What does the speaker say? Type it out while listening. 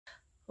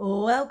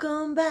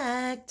Welcome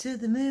back to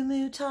the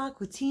MuuMuu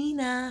Talk with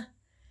Teena.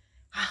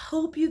 I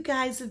hope you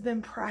guys have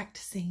been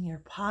practicing your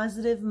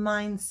positive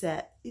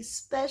mindset,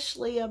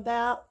 especially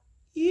about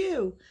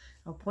you.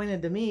 I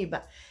pointed to me,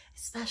 but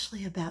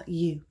especially about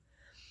you.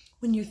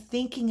 When you're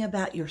thinking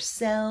about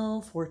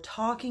yourself or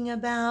talking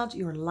about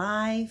your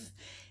life,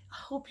 I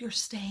hope you're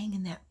staying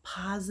in that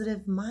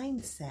positive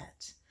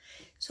mindset.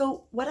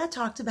 So what I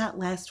talked about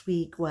last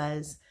week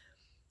was,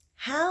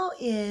 how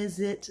is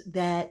it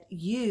that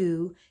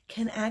you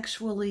can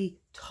actually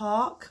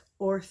talk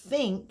or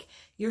think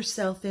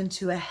yourself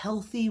into a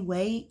healthy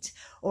weight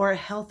or a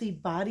healthy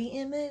body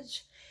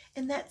image?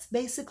 And that's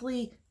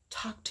basically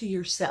talk to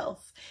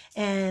yourself.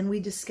 And we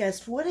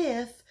discussed, what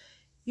if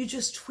you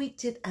just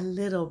tweaked it a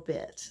little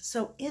bit?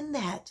 So in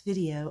that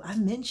video, I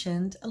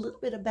mentioned a little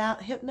bit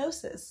about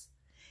hypnosis.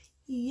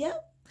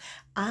 Yep,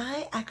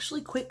 I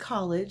actually quit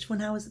college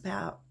when I was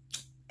about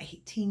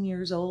 18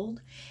 years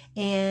old,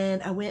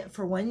 and I went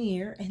for 1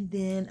 year, and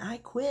then I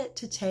quit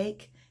to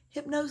take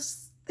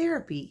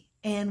hypnotherapy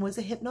and was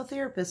a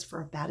hypnotherapist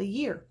for about a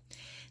year.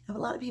 Now, a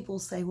lot of people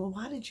say, well,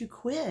 why did you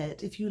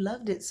quit if you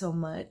loved it so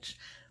much?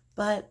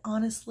 But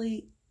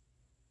honestly,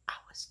 I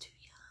was too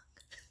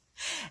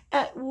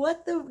young. At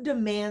what the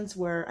demands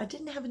were, I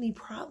didn't have any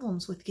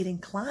problems with getting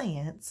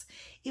clients.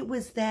 It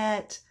was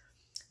that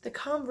the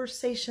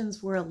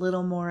conversations were a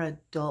little more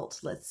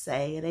adult, let's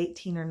say, at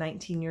 18 or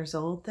 19 years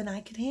old than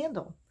I could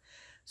handle.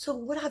 So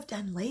what I've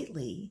done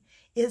lately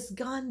is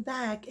gone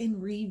back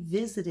and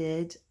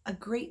revisited a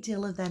great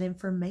deal of that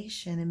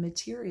information and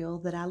material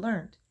that I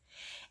learned.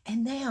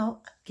 And now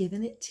I'm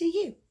giving it to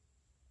you.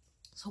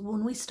 So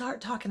when we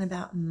start talking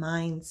about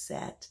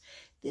mindset,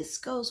 this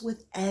goes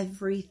with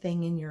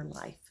everything in your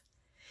life.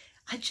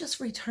 I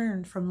just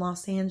returned from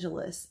Los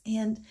Angeles,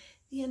 and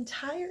the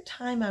entire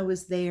time I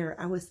was there,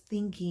 I was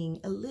thinking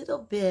a little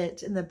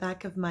bit in the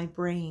back of my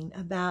brain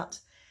about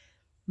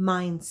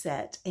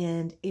mindset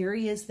and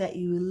areas that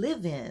you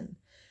live in.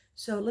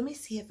 So let me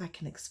see if I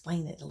can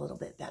explain it a little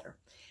bit better.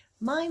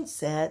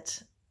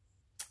 Mindset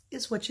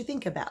is what you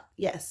think about,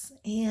 yes,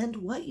 and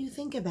what you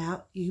think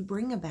about, you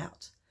bring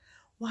about.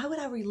 Why would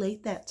I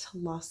relate that to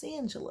Los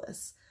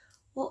Angeles?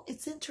 Well,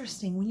 it's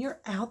interesting. When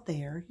you're out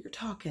there, you're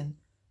talking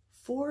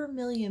 4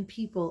 million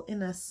people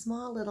in a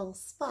small little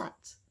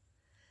spot.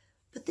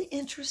 But the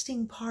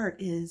interesting part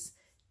is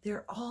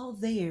they're all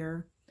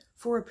there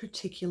for a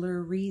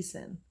particular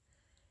reason.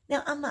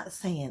 Now, I'm not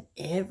saying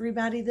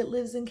everybody that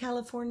lives in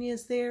California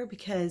is there,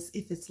 because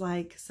if it's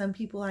like some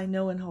people I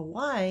know in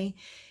Hawaii,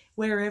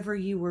 wherever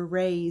you were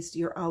raised,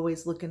 you're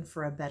always looking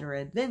for a better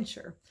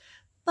adventure.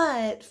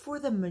 But for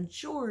the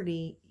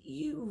majority,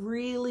 you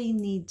really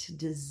need to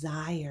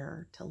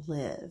desire to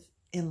live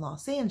in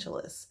Los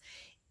Angeles,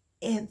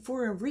 and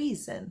for a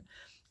reason.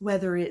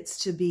 Whether it's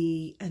to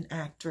be an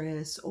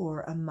actress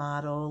or a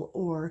model,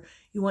 or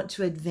you want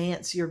to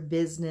advance your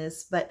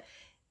business, but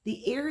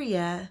the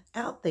area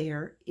out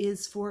there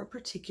is for a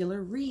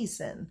particular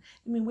reason.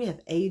 I mean, we have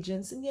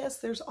agents, and yes,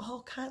 there's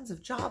all kinds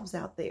of jobs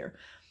out there,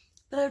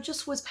 but I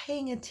just was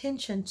paying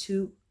attention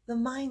to the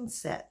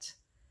mindset.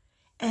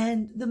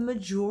 And the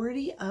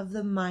majority of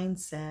the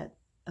mindset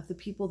of the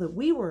people that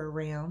we were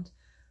around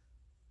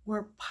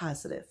were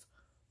positive.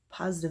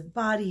 Positive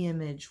body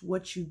image.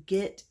 What you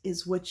get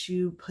is what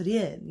you put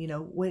in. You know,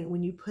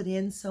 when you put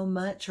in so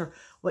much, or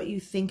what you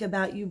think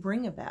about, you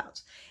bring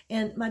about.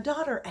 And my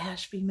daughter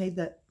Ashby made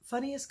the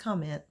funniest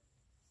comment.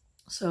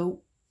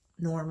 So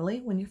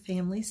normally when your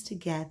family's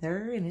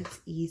together and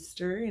it's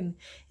Easter and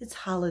it's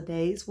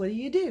holidays, what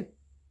do?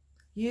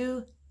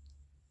 You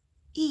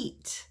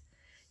eat.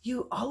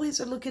 You always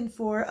are looking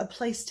for a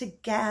place to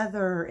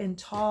gather and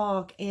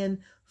talk, and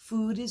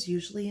food is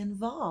usually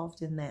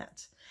involved in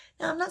that.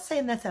 Now, I'm not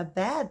saying that's a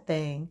bad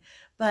thing,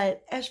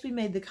 but Ashby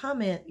made the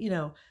comment, you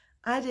know,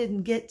 I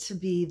didn't get to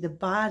be the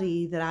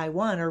body that I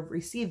want, or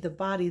receive the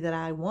body that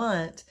I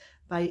want,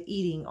 by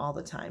eating all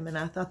the time. And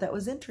I thought that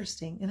was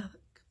interesting. And I thought,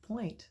 good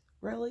point,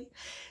 really?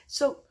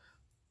 So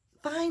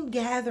find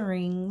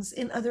gatherings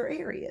in other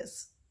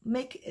areas.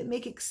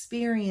 Make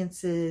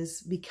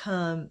experiences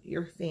become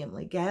your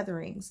family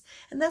gatherings.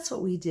 And that's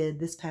what we did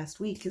this past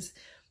week, is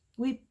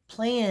we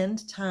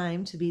planned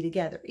time to be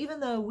together, even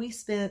though we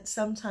spent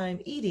some time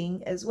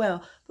eating as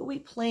well, but we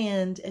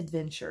planned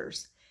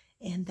adventures,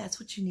 and that's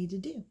what you need to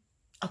do.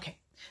 Okay,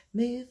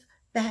 move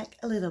back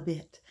a little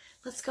bit.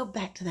 Let's go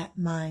back to that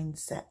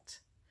mindset.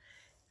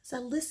 As I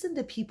listen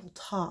to people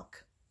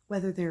talk,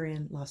 whether they're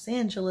in Los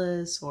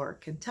Angeles or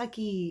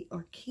Kentucky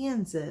or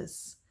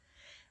Kansas,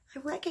 I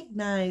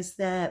recognize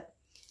that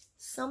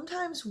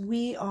sometimes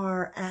we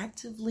are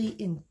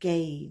actively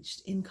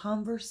engaged in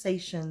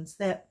conversations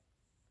that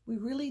we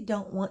really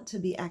don't want to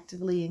be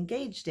actively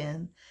engaged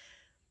in,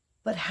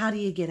 but how do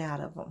you get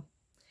out of them?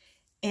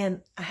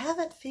 And I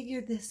haven't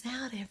figured this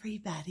out,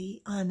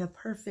 everybody, on a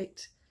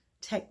perfect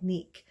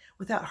technique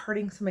without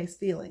hurting somebody's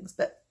feelings,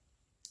 but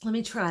let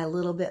me try a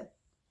little bit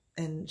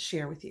and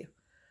share with you.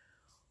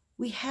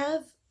 We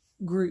have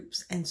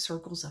groups and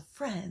circles of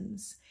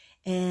friends,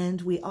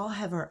 and we all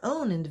have our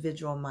own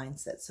individual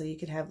mindset. So you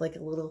could have like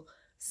a little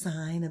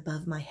sign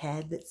above my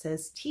head that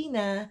says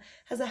Teena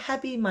has a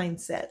happy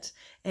mindset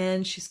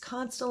and she's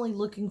constantly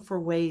looking for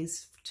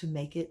ways to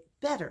make it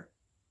better.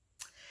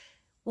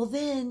 Well,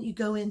 then you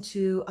go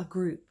into a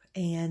group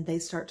and they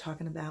start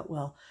talking about,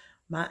 well,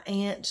 my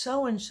aunt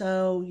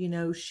so-and-so,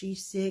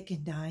 she's sick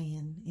and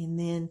dying. And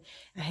then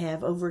I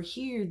have over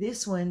here,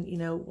 this one,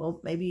 well,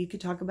 maybe you could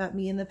talk about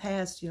me in the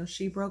past.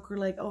 She broke her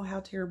leg. Oh,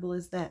 how terrible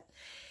is that?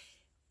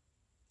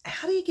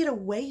 How do you get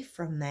away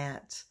from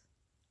that?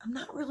 I'm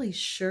not really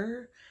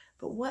sure.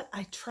 But what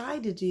I try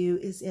to do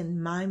is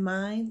in my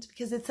mind,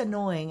 because it's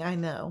annoying, I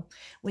know,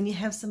 when you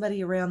have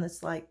somebody around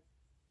that's like,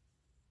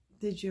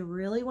 did you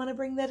really want to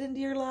bring that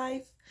into your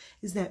life?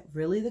 Is that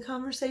really the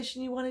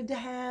conversation you wanted to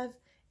have?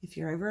 If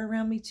you're ever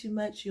around me too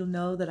much, you'll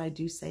know that I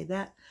do say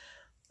that.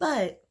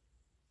 But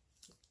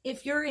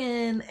if you're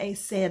in a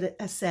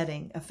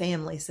setting, a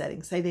family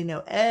setting, say they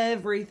know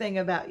everything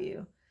about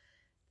you,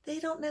 they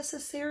don't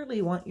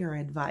necessarily want your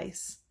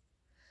advice.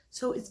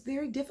 So it's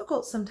very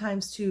difficult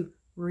sometimes to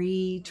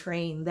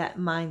retrain that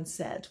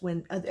mindset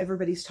when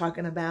everybody's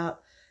talking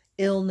about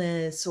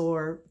illness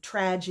or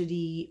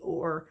tragedy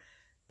or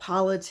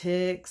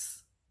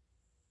politics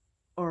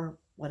or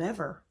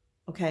whatever.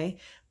 Okay,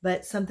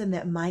 but something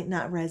that might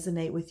not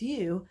resonate with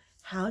you,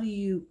 how do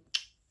you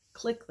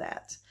click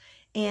that?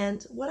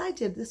 And what I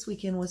did this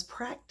weekend was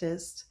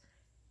practiced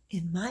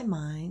in my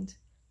mind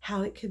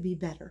how it could be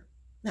better.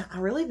 Now, I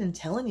really didn't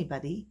tell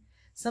anybody.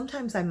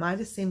 Sometimes I might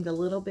have seemed a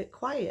little bit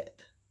quiet,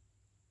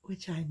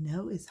 which I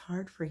know is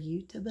hard for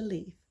you to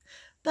believe.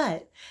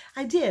 But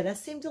I did. I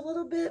seemed a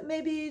little bit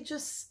maybe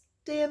just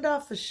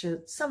standoffish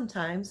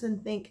sometimes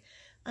and think,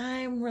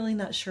 I'm really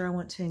not sure I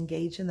want to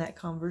engage in that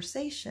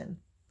conversation.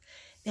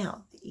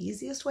 Now, the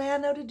easiest way I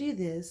know to do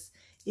this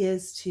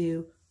is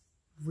to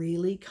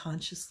really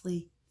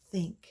consciously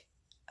think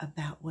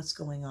about what's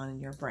going on in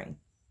your brain.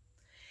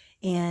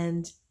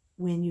 And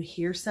when you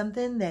hear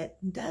something that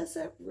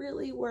doesn't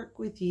really work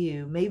with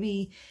you,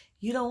 maybe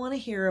you don't want to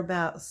hear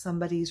about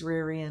somebody's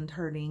rear end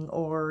hurting,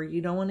 or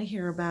you don't want to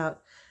hear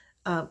about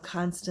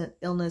constant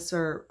illness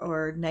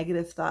or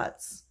negative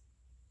thoughts.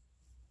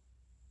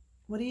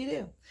 What do?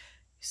 You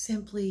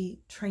simply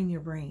train your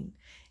brain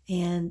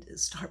and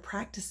start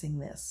practicing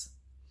this.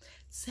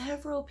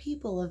 Several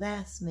people have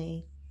asked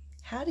me,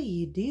 how do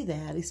you do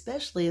that,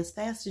 especially as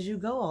fast as you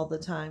go all the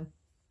time?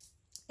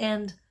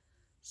 And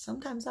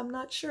sometimes I'm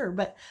not sure,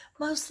 but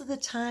most of the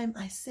time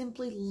I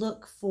simply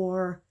look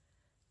for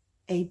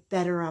a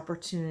better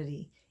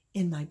opportunity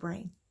in my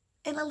brain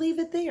and I leave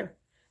it there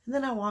and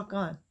then I walk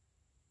on.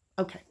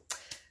 Okay,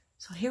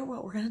 so here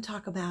what we're going to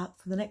talk about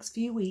for the next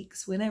few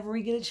weeks, whenever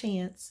we get a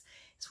chance,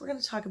 is we're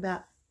going to talk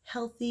about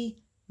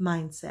healthy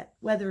mindset,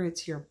 whether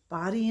it's your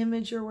body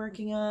image you're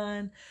working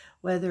on,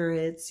 whether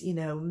it's,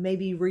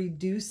 maybe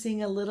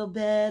reducing a little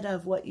bit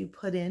of what you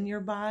put in your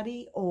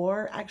body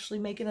or actually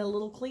making it a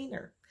little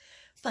cleaner.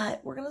 But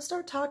we're going to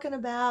start talking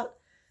about,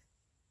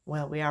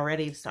 well, we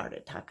already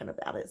started talking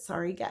about it.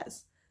 Sorry,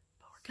 guys.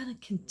 But we're going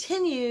to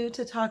continue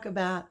to talk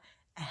about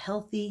a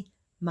healthy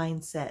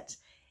mindset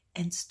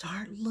and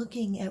start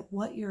looking at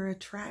what you're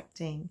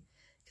attracting,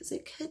 because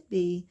it could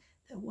be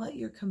that what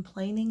you're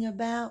complaining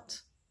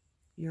about,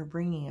 you're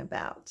bringing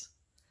about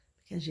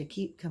because you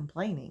keep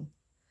complaining.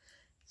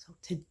 So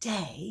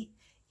today,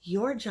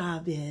 your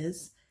job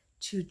is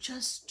to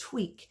just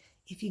tweak.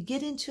 If you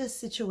get into a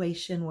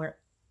situation where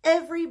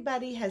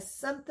everybody has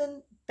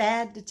something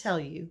bad to tell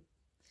you,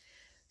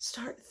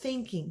 start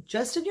thinking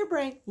just in your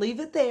brain, leave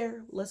it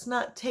there. Let's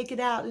not take it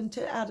out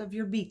of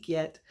your beak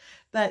yet,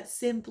 but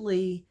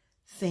simply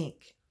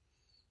think,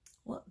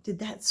 well, did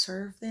that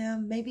serve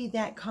them? Maybe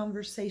that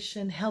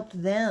conversation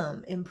helped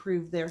them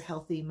improve their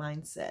healthy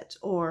mindset,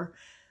 or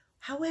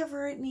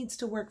however it needs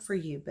to work for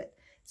you. But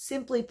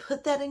simply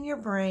put that in your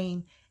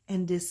brain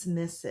and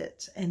dismiss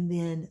it and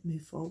then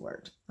move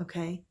forward.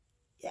 Okay?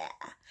 Yeah.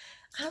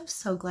 I'm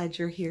so glad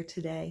you're here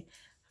today. I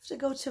have to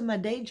go to my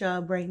day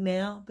job right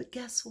now, but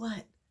guess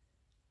what?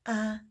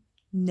 I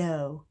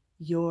know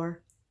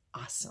you're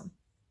awesome.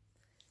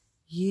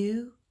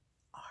 You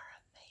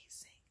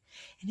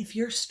And if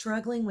you're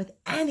struggling with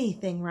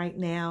anything right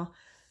now,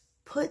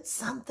 put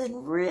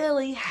something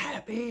really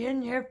happy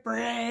in your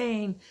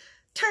brain.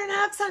 Turn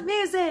up some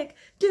music.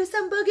 Do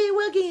some boogie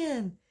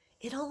woogieing.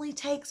 It only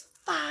takes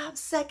 5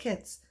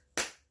 seconds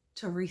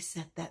to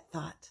reset that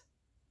thought.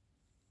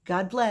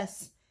 God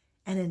bless.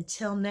 And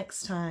until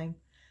next time,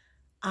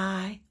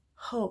 I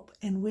hope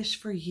and wish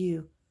for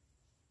you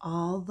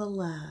all the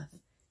love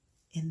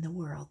in the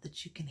world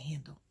that you can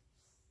handle.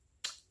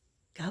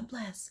 God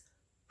bless.